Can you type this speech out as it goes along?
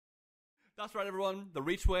That's right, everyone. The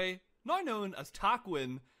Reachway, now known as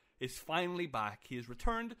Takwin, is finally back. He has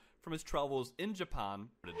returned from his travels in Japan.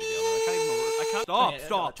 Stop.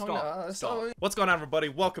 What's going on, everybody?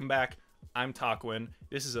 Welcome back. I'm Takwin.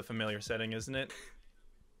 This is a familiar setting, isn't it?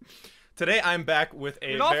 Today I'm back with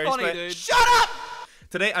a Shut up!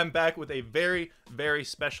 Today I'm back with a very, very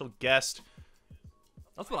special guest.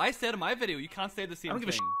 That's what I said in my video. You can't say the same thing.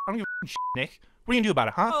 I don't give a shit, Nick. What are you gonna do about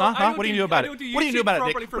it, huh? What are you gonna do about it? What are you gonna do about it,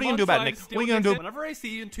 Nick? What are you gonna do about it, Nick? What are you gonna do? Whenever I see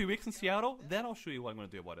you in 2 weeks in Seattle, then I'll show you what I'm gonna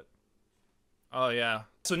do about it. Oh yeah.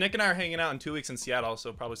 So Nick and I are hanging out in 2 weeks in Seattle,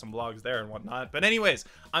 so probably some vlogs there and whatnot. But anyways,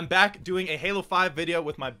 I'm back doing a Halo 5 video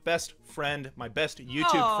with my best friend, my best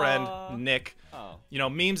YouTube friend, Nick. You know,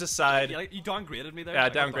 memes aside. You downgraded me there. Yeah, I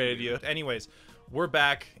downgraded you. Anyways, we're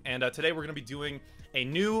back, and today we're gonna be doing a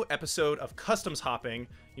new episode of Customs Hopping.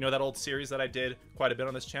 You know, that old series that I did quite a bit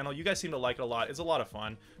on this channel. You guys seem to like it a lot. It's a lot of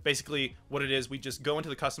fun. Basically, what it is, we just go into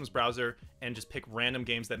the Customs browser and just pick random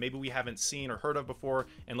games that maybe we haven't seen or heard of before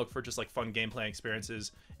and look for just like fun gameplay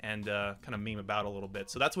experiences and kind of meme about a little bit.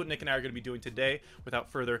 So that's what Nick and I are going to be doing today. Without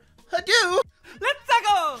further ado,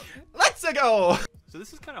 let's go! So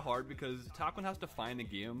this is kind of hard because Takwin has to find a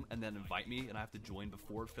game and then invite me, and I have to join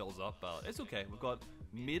before it fills up. It's okay. We've got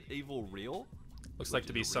Medieval Real. Looks like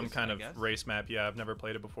to be some kind of race map. Yeah, I've never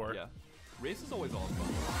played it before. Yeah, race is always awesome.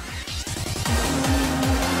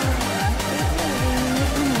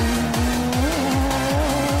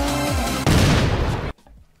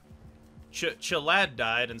 Chalad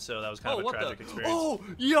died, and so that was kind of a tragic experience. Oh,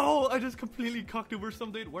 yo! I just completely cocked over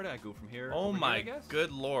something. Where did I go from here? Oh my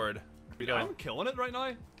good lord! I'm killing it right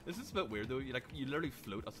now. This is a bit weird though. You literally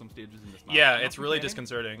float at some stages in this map. Yeah, it's really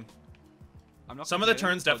disconcerting. Some of the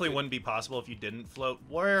turns definitely wouldn't be possible if you didn't float.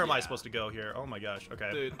 Where am I supposed to go here? Oh my gosh. Okay.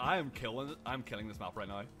 Dude, I'm killing this map right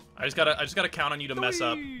now. I just gotta count on you to mess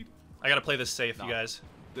up. I gotta play this safe, you guys.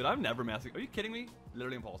 Dude, I'm never messing. Are you kidding me?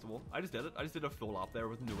 Literally impossible. I just did it. I just did a full lap there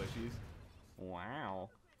with no issues. Wow.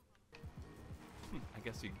 I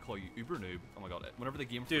guess you can call you UberNoob. Oh my god. Whenever the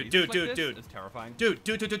game freezes it's terrifying. Dude,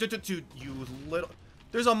 you little.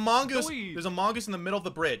 There's a mongoose. There's a mongoose in the middle of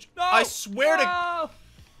the bridge. No! I swear to.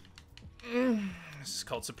 This is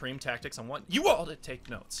called Supreme Tactics. I want you all to take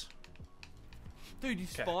notes. Dude, you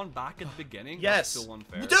spawned back at the beginning? Yes. That's so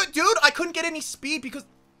unfair. Dude, I couldn't get any speed because...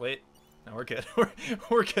 Wait. No, we're good.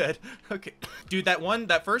 We're good. Okay. Dude,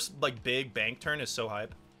 that first, like, big bank turn is so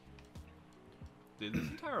hype. Dude, this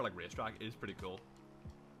entire, like, racetrack is pretty cool.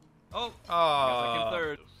 Oh. I came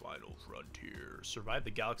third. The final frontier. Survive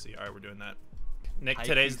the galaxy. All right, we're doing that. Nick,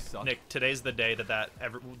 today's the day that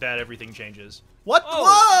everything changes. What? Oh,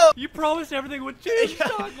 whoa! You promised everything would change,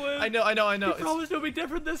 Takwin. I know. You promised it'll be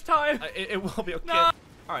different this time. It will be okay. Nah.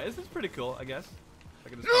 All right, this is pretty cool, I guess. I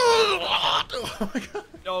can just oh my god!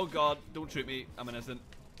 Oh god! Don't shoot me. I'm innocent.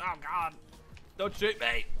 Oh god! Don't shoot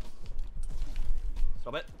me!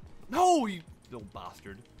 Stop it! No, you little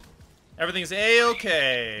bastard! Everything's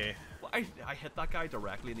a-okay. Well, I hit that guy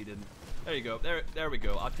directly and he didn't. There you go. There we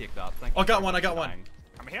go. I'll take that. Thank you. I got one.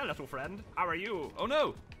 I'm here, little friend. How are you? Oh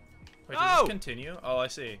no! Wait, does this continue? Oh, I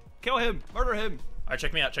see. Kill him! Murder him! Alright,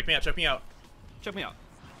 check me out. Check me out.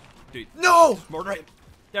 Dude. No! Murder him!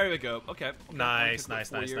 There we go. Okay. Nice.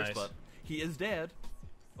 But he is dead.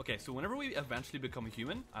 Okay, so whenever we eventually become a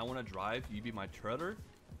human, I want to drive. You be my turret.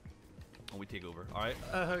 And we take over, alright?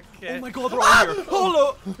 Okay. Oh my god, they're all here!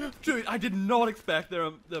 Hello! Dude, I did not expect there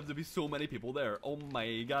to be so many people there. Oh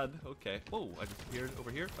my god. Okay. Oh, I just appeared over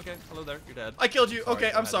here. Okay, hello there. You're dead. I killed you.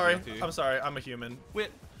 Sorry, okay, I'm sorry. I'm a human. Wait,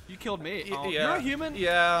 you killed me? Yeah. You're a human?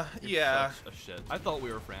 Yeah. Such a shit. I thought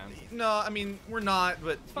we were friends. No, I mean, we're not,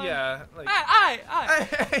 but yeah. Like,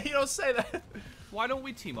 you don't say that. Why don't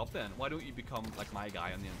we team up then? Why don't you become like my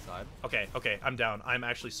guy on the inside? Okay, I'm down. I'm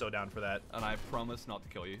actually so down for that. And I promise not to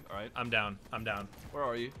kill you, alright? I'm down. Where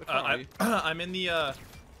are you? Are you? I'm in the Are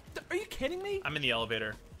you kidding me? I'm in the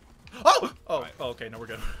elevator. Oh! Right. Oh, okay, no, we're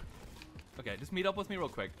good. Okay, just meet up with me real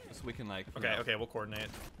quick so we can like Okay, we'll coordinate.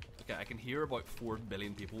 Okay, I can hear about 4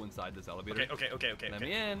 billion people inside this elevator. Okay. Let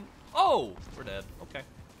me in. Oh! We're dead. Okay.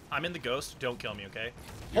 I'm in the ghost. Don't kill me, okay?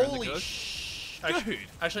 You're Holy sh! Dude.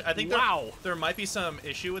 Actually, I think there might be some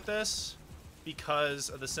issue with this because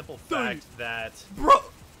of the simple fact that... Bro!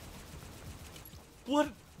 What?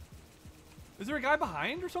 Is there a guy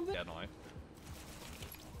behind or something? Yeah,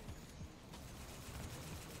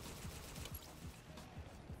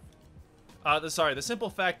 no. Sorry, the simple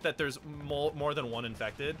fact that there's more than one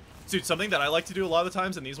infected. Dude, something that I like to do a lot of the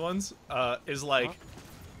times in these ones is like...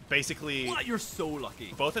 Basically, what? You're so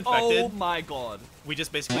lucky. Both infected. Oh my god. We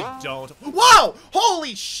just basically don't. Wow!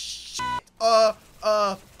 Holy shit! Oh,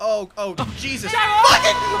 Jesus!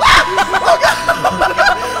 Fucking! Oh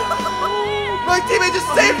god! teammate just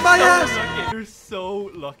saved my ass! Lucky. You're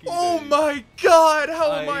so lucky. Oh dude. my god,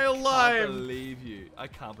 how am I I alive? can't believe you. I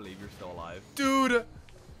can't believe you're still alive. Dude,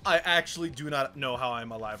 I actually do not know how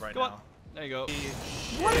I'm alive right Go on. now. There you go.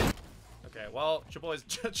 What? Okay, well, Chaboy's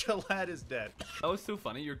Chalad is dead. That was so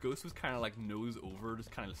funny. Your ghost was kind of like nose over, just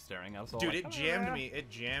kind of staring at us all. Dude, like, it jammed me. It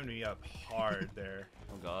jammed me up hard there.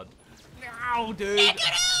 Oh god. No, dude.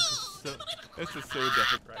 This is so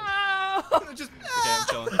difficult. Right. No. Just, Okay, I'm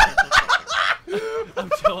chilling. I'm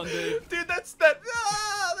chilling, dude. Dude, that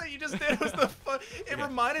that you just did was the fun. It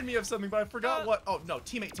reminded me of something, but I forgot what. Oh no,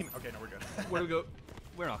 teammate. Okay, no, we're good. Where do we go?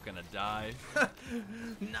 We're not gonna die.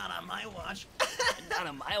 Not on my watch. Not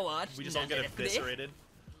on my watch. We just all get eviscerated.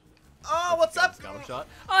 Oh, what's up? Got a shot.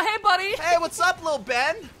 Oh, hey, buddy. Hey, what's up, little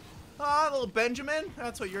Ben? Little Benjamin.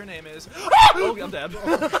 That's what your name is. Oh, I'm dead.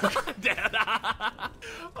 I'm dead. I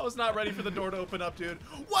was not ready for the door to open up, dude.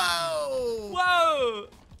 Whoa! Whoa!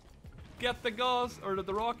 Get the gas or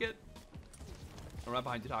the rocket. I'm right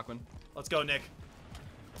behind you, Tarquin. Let's go, Nick.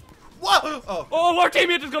 Whoa! Oh. Oh, our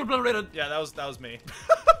teammate just got obliterated. Yeah, that was me.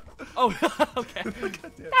 Oh, okay.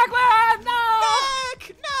 Tarquin, no!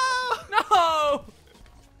 Nick, no! No!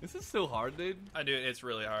 This is so hard, dude. I do. It's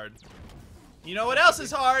really hard. You know what else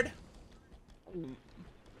is hard?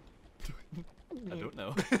 I don't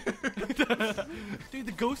know. Dude,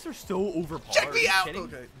 the ghosts are so overpowered. Check me out! Kidding?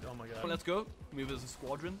 Okay. Oh my god. Well, let's go. Move as a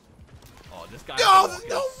squadron. Oh, this guy. No, is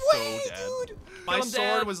no so way, dead. dude! My him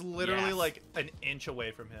sword dead. was literally Yes. like an inch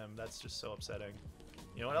away from him. That's just so upsetting.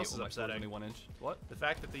 You know what else is My sword's upsetting? only 1 inch. What? The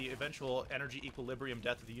fact that the eventual energy equilibrium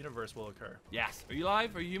death of the universe will occur. Yes. Are you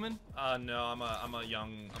alive? Are you human? No, I'm a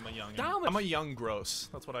Damn it. I'm a young gross.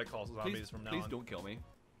 That's what I call zombies Please, from now please on. don't kill me.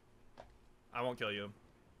 I won't kill you.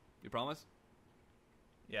 You promise?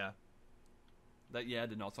 Yeah. That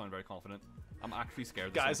did not sound very confident. I'm actually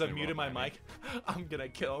scared. Guys, I've muted my mic. I'm gonna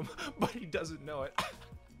kill him, but he doesn't know it.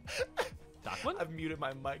 Tarquin? I've muted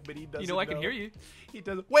my mic, but he doesn't know. You know I can hear you. He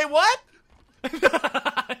doesn't. Wait, what?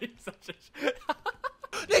 He's such a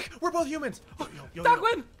Nick, we're both humans. Oh, yo,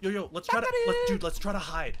 Tarquin! yo, let's try to, let's try to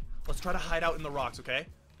hide. Let's try to hide out in the rocks, okay?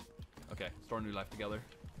 Okay, start a new life together.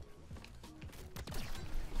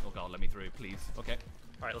 Oh god, let me through, please. Okay.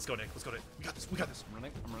 All right, let's go, Nick. Let's go, Nick. We got this. We got this. I'm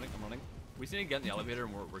running. We just need to get in the elevator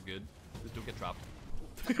and we're good. Just don't get trapped.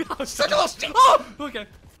 Oh! Okay.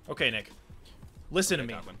 Okay, Nick. Listen to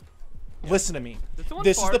me. Tarquin. Listen to me. one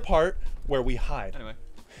This is part. the part where we hide. Anyway.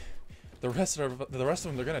 The rest of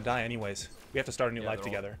them, they're gonna die anyways. We have to start a new life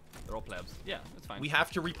together. They're all plebs. Yeah, that's fine. We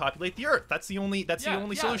have to repopulate the Earth. That's the only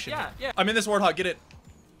solution. Yeah. I'm in this Warthog. Get it.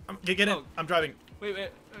 Get it. Oh. I'm driving. Wait.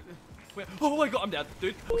 Oh my god, I'm dead,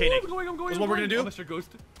 dude. Okay, Nick. I'm going. This is what we're gonna do? Oh, Mr.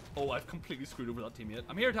 Ghost. Oh, I've completely screwed over that teammate.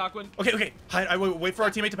 I'm here, Tarquin. Okay. Hide. I wait for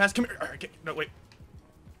our teammate to pass. Come here. All right, no, wait.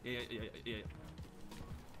 Yeah.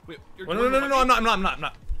 Wait, you're No, going I'm behind me?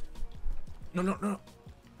 not. No.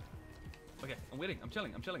 Okay, I'm waiting. I'm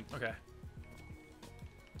chilling. Okay.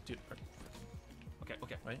 Dude.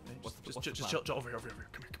 Okay. Wait. What's the Just plan? chill. Over here.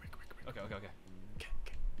 Come here. Okay.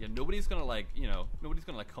 Yeah, nobody's gonna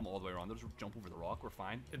come all the way around. They'll just jump over the rock. We're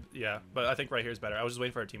fine. Yeah, but I think right here is better. I was just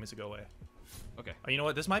waiting for our teammates to go away. Okay. You know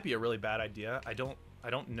what? This might be a really bad idea. I don't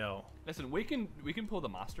know. Listen, we can pull the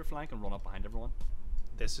master flank and run up behind everyone.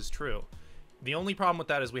 This is true. The only problem with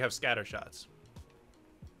that is we have scatter shots.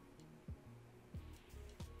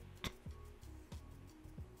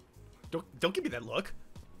 Don't give me that look.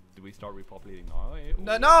 Do we start repopulating now?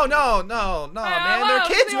 No, man. There are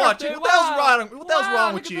kids watching. What the hell's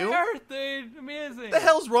wrong with you? Earth, dude. Amazing. What the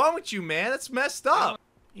hell's wrong with you, man? That's messed up.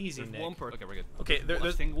 Easy, There's Nick. one person. Okay, we're good. Okay, there's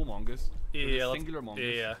a single mongoose. Yeah, a singular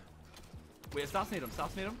mongoose. Yeah. Wait, assassinate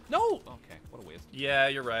him. No. Okay, what a waste. Yeah,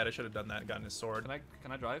 you're right. I should have done that and gotten his sword.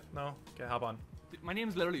 Can I drive? No. Okay, hop on. My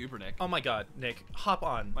name's literally UberNick. Oh my God, Nick, hop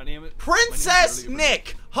on. My name is Princess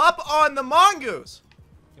Nick. Hop on the mongoose.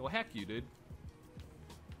 Yeah, well, heck you, dude.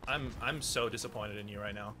 I'm so disappointed in you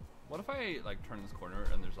right now. What if I like turn this corner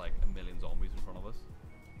and there's like a million zombies in front of us?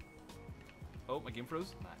 Oh, my game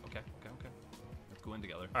froze. Nah, okay. Let's go in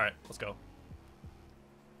together. All right, let's go.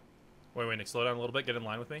 Wait, Nick, slow down a little bit. Get in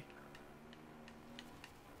line with me.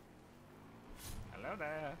 Hello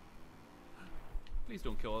there. Please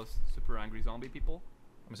don't kill us, super angry zombie people.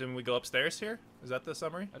 I'm assuming we go upstairs here. Is that the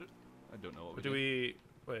summary? I don't know what Or do we?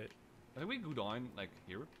 Wait. I think we go down like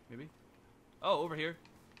here, maybe. Oh, over here.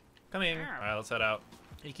 Come in. All right, let's head out.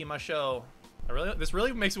 Iki my show. This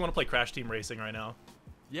really makes me want to play Crash Team Racing right now.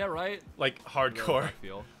 Yeah, right. Like hardcore. Really how I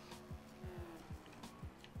feel.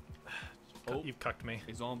 Oh, you've cucked me.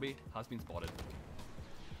 A zombie has been spotted.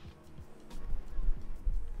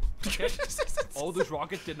 Okay. All those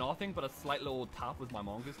rockets did nothing, but a slight little tap with my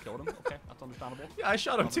mongoose killed him. Okay, that's understandable. Yeah, I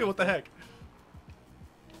shot him too. What the heck?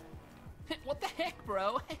 What the heck,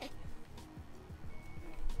 bro?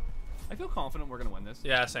 I feel confident we're gonna win this.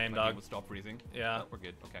 Yeah, same, My dog. game would stop freezing. Yeah. Oh, we're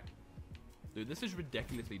good. Okay. Dude, this is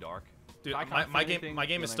ridiculously dark. Dude, I can't my see anything,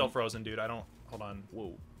 game is then still I'm- frozen, dude. I don't. Hold on.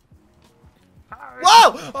 Whoa.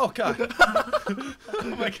 Whoa! Oh god.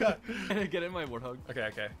 Oh my god. Get in my warthog. Okay,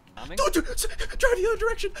 okay. Bombing? Don't drive the other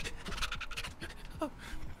direction.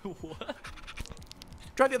 What?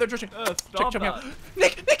 Drive the other direction. Stop check me that. out.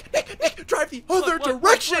 Nick, drive the other What?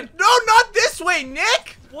 direction. No, not this way,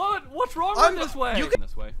 Nick. What? What's wrong I'm- with this way? you can-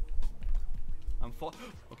 This way. I'm full.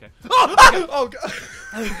 Okay. Oh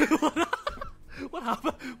god. What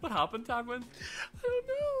happened? What happened, Tagwin? I don't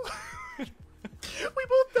know. We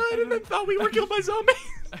both died and then thought we were killed by zombies.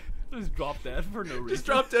 Just dropped dead for no reason. Just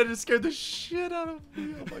dropped dead and it scared the shit out of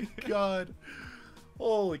me. Oh my god.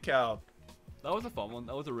 Holy cow. That was a fun one.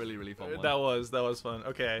 That was a really, really fun one. That was fun.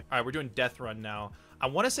 Okay. All right, we're doing Death Run now. I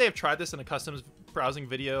want to say I've tried this in a customs browsing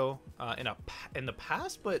video in the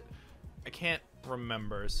past, but I can't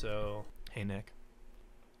remember. So, hey Nick,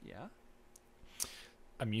 Yeah.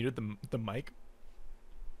 I muted the mic.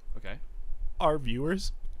 Okay. Our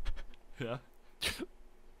viewers. Yeah.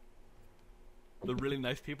 They're really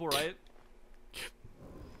nice people, right?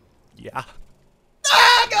 Yeah.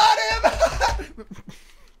 Ah, got him!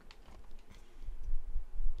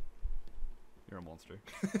 You're a monster.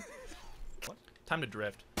 What? Time to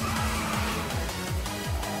drift.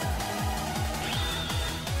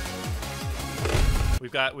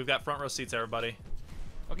 We've got front row seats, everybody.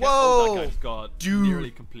 Okay. Whoa! Oh, that guy's got Dude. nearly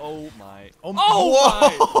complete. Oh my. Oh,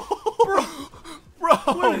 Oh bro!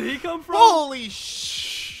 Where did he come from? Holy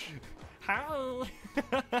sh! How?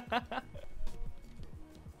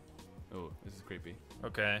 Oh, this is creepy.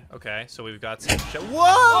 Okay, okay. So we've got some shit. Whoa!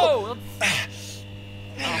 Oh, that's...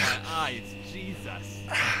 oh my eyes, Jesus.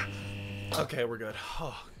 Okay, we're good.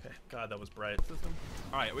 Oh, okay. God, that was bright. System.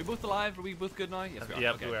 All right, are we both alive? Are we both good now? Yes, we are.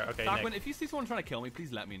 Yep, okay. we are. Okay, Tagwin, Nick. if you see someone trying to kill me,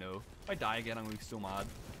 please let me know. If I die again, I'm gonna be so mad.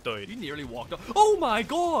 You Dude. nearly walked up. Oh my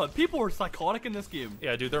God! People are psychotic in this game.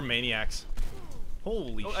 Yeah, dude, they're maniacs.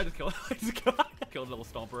 Holy Oh, I just killed. I just killed a little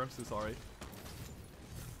stomper. I'm so sorry.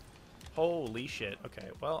 Holy shit. Okay,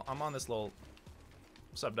 well, I'm on this little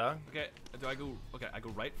sub dog. Okay, do I go? Okay, I go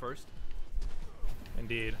right first.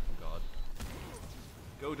 Indeed. Oh God.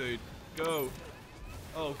 Go, dude. Go.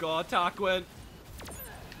 Oh God, Tagwin.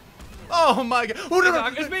 Oh my god. Oh, no, no.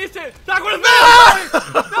 It's me, it's it. Tagwin, it's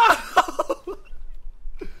me! No!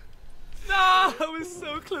 No! I was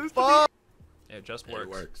so close to It just works. It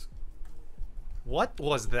works. What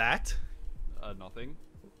was that? nothing.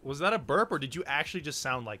 Was that a burp or did you actually just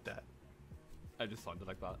sound like that? I just sounded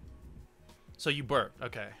like that. So you burped.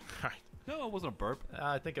 Okay. All right. No, it wasn't a burp.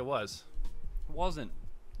 I think it was. It wasn't.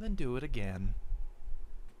 Then do it again.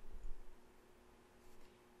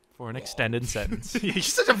 For an extended sentence. You're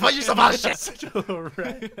such a bunch of shit. Such a little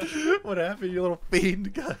rat. What happened, you little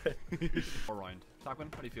fiend guy? All round.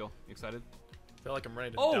 Tagwin, how do you feel? You excited? I feel like I'm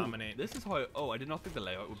ready to Oh, dominate. this is how. Oh, I did not think the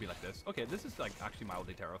layout would be like this. Okay, this is like actually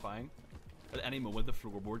mildly terrifying. At any moment, the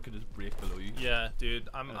floorboard could just break below you. Yeah,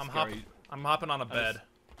 dude. Kinda I'm hopping on a I bed. just-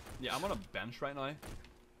 Yeah, I'm on a bench right now.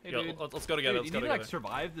 Hey, Yo, dude. let's go together. Dude, Let's you go need to together. like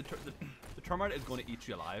survive. The termite is going to eat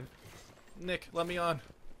you alive. Nick, let me on.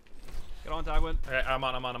 Get on, Tagwin. Alright, I'm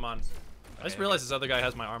on. I just Okay, realized this other guy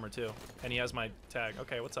has my armor too. And he has my tag.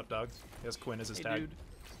 Okay, what's up, dog? He has Quinn as his Hey, tag. dude.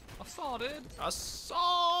 I saw it.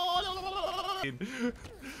 Assault! The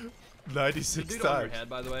 96 dude on your head,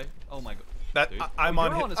 by the way. Oh my God. That Dude. I'm Oh,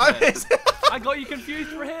 on you're his, on I'm his his I got you confused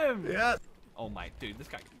for him. Yeah. Oh my, dude, this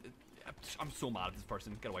guy. I'm so mad at this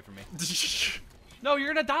person. Get away from me. No,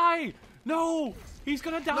 you're gonna die. No, he's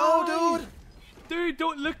gonna die. No, dude. Dude,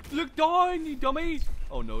 don't look down, you dummy.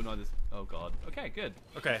 Oh no, no, this. Oh God. Okay, good.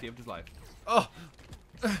 Okay. Saved his life. Oh,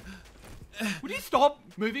 Would you stop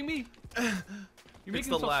moving me? You're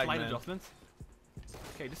making the some lag, slight man. adjustments.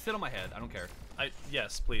 Okay, just sit on my head. I don't care.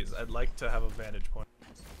 yes, please. I'd like to have a vantage point.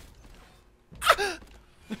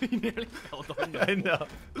 You nearly fell down. I know.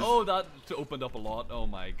 Oh, that opened up a lot. Oh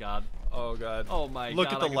my God. Oh god. Oh my Look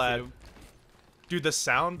God. at the I can see lad. him. Dude, the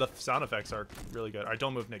sound effects are really good. All right,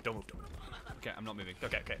 don't move, Nick. Don't move. Okay, I'm not moving.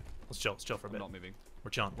 Okay. Let's chill for a I'm bit. not moving.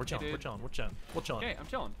 We're chilling. We're chilling. dude. We're chilling. Okay, I'm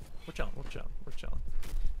chilling. We're chilling.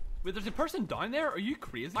 Wait, there's a person down there? Are you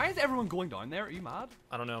crazy? Why is everyone going down there? Are you mad?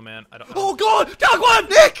 I don't know, man. I don't. Oh God! Tagwin!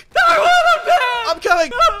 Nick! Tagwin, I'm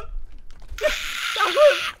coming.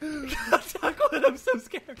 Tagwin, I'm so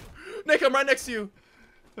scared. Nick, I'm right next to you.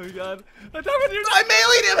 Oh God. Tagwin, you're I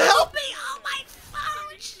meleeed him. Help me! Oh my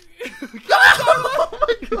phone! Oh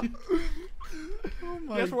my god! Oh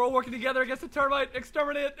my! Guess we're all working together against the termite.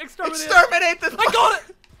 Exterminate! Exterminate! Exterminate the! I got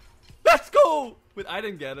it! Let's go! Wait, I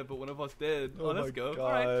didn't get it, but one of us did. Oh let's my go. gosh.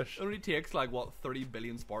 Alright. It only takes like, what, 30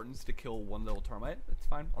 billion Spartans to kill one little termite. It's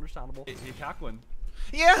fine. Understandable. Hey, Cackwin.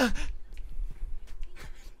 Yeah!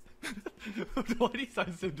 Why do you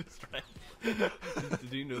sound so distressed?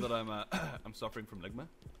 Did you know that I'm suffering from ligma?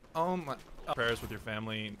 Oh my. Prayers with your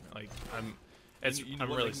family. Like, I'm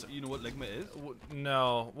really. You know what ligma is?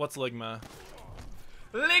 No. What's ligma?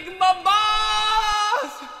 Ligma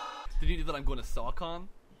boss! Did you know that I'm going to SawCon?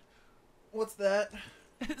 What's that?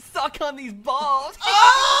 Suck on these balls!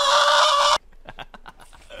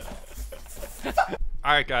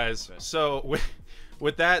 Alright guys, so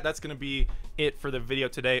with that, that's going to be it for the video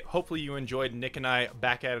today. Hopefully you enjoyed Nick and I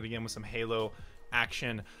back at it again with some Halo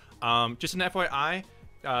action. Just an FYI,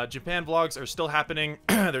 Japan vlogs are still happening.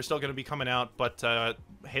 They're still going to be coming out, but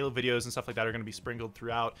Halo videos and stuff like that are going to be sprinkled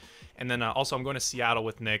throughout. And then also I'm going to Seattle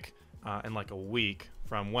with Nick in like a week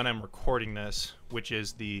from when I'm recording this, which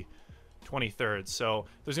is the 23rd. So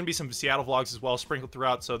there's gonna be some Seattle vlogs as well sprinkled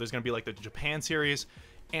throughout. So there's gonna be like the Japan series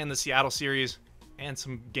and the Seattle series and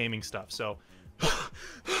some gaming stuff. So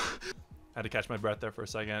had to catch my breath there for a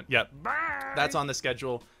second. Yep. Bye. That's on the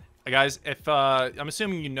schedule. Guys, if I'm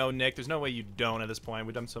assuming you know Nick, there's no way you don't at this point.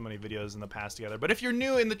 We've done so many videos in the past together. But if you're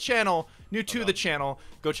new in the channel, new to the channel,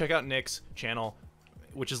 go check out Nick's channel,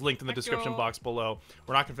 which is linked in the description box below.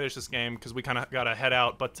 We're not gonna finish this game because we kind of gotta head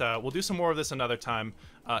out, but we'll do some more of this another time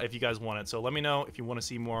if you guys want it. So let me know if you want to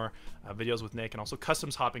see more videos with Nick and also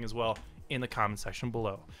customs hopping as well in the comment section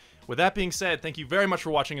below. With that being said, thank you very much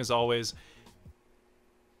for watching as always.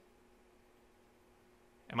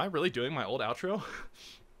 Am I really doing my old outro?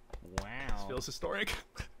 Wow. This feels historic.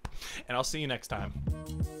 And I'll see you next time.